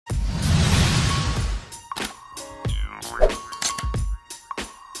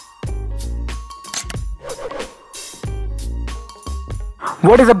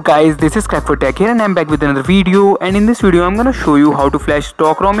What is up guys, this is Crack for Tech here and I'm back with another video, and in this video I'm gonna show you how to flash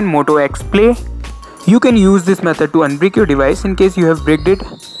stock ROM in Moto X Play. You can use this method to unbrick your device in case you have bricked it.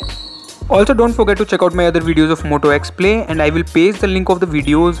 Also don't forget to check out my other videos of Moto X Play, and I will paste the link of the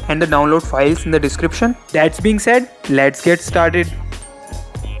videos and the download files in the description. That being said, let's get started.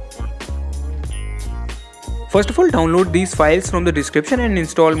 First of all, download these files from the description and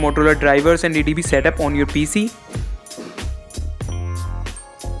install Motorola drivers and ADB setup on your PC.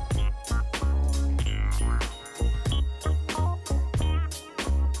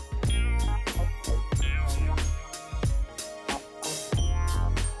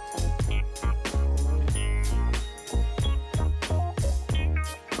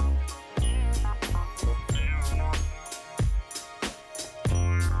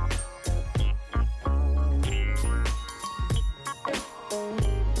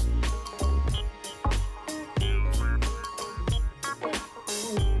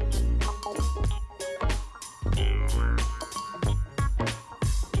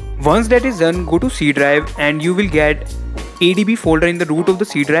 Once that is done, go to C drive and you will get ADB folder in the root of the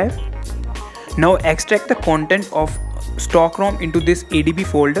C drive. Now extract the content of stock ROM into this ADB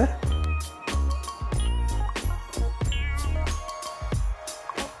folder.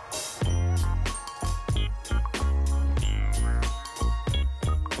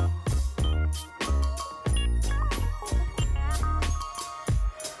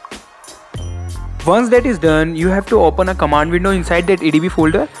 Once that is done, you have to open a command window inside that ADB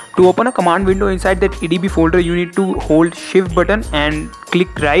folder. To open a command window inside that ADB folder, you need to hold shift button and click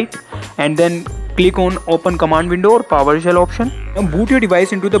right, and then click on open command window or PowerShell option. Now boot your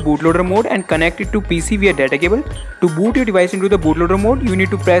device into the bootloader mode and connect it to PC via data cable. To boot your device into the bootloader mode, you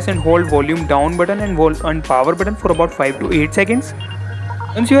need to press and hold volume down button and power button for about 5 to 8 seconds.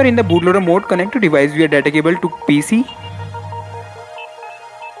 Once you are in the bootloader mode, connect your device via data cable to PC.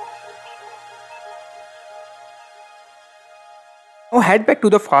 Now head back to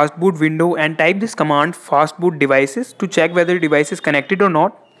the fast boot window and type this command fastboot devices to check whether the device is connected or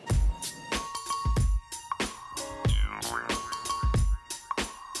not.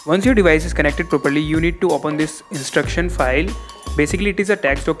 Once your device is connected properly, you need to open this instruction file. Basically it is a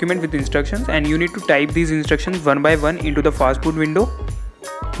text document with instructions, and you need to type these instructions one by one into the fastboot window.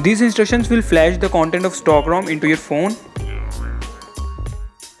 These instructions will flash the content of stock ROM into your phone.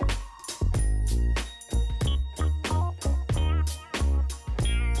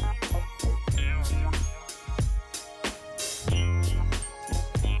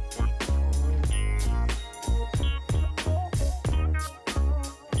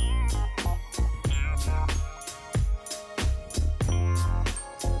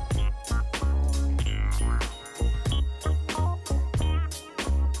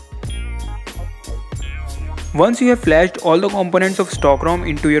 Once you have flashed all the components of stock ROM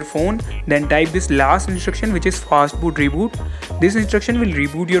into your phone, then type this last instruction, which is fastboot reboot. This instruction will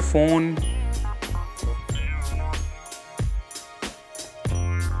reboot your phone.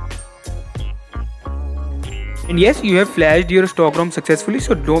 And yes, you have flashed your stock ROM successfully.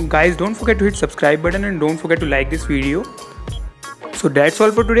 So guys, don't forget to hit subscribe button and don't forget to like this video. So that's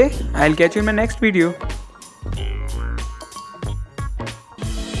all for today. I'll catch you in my next video.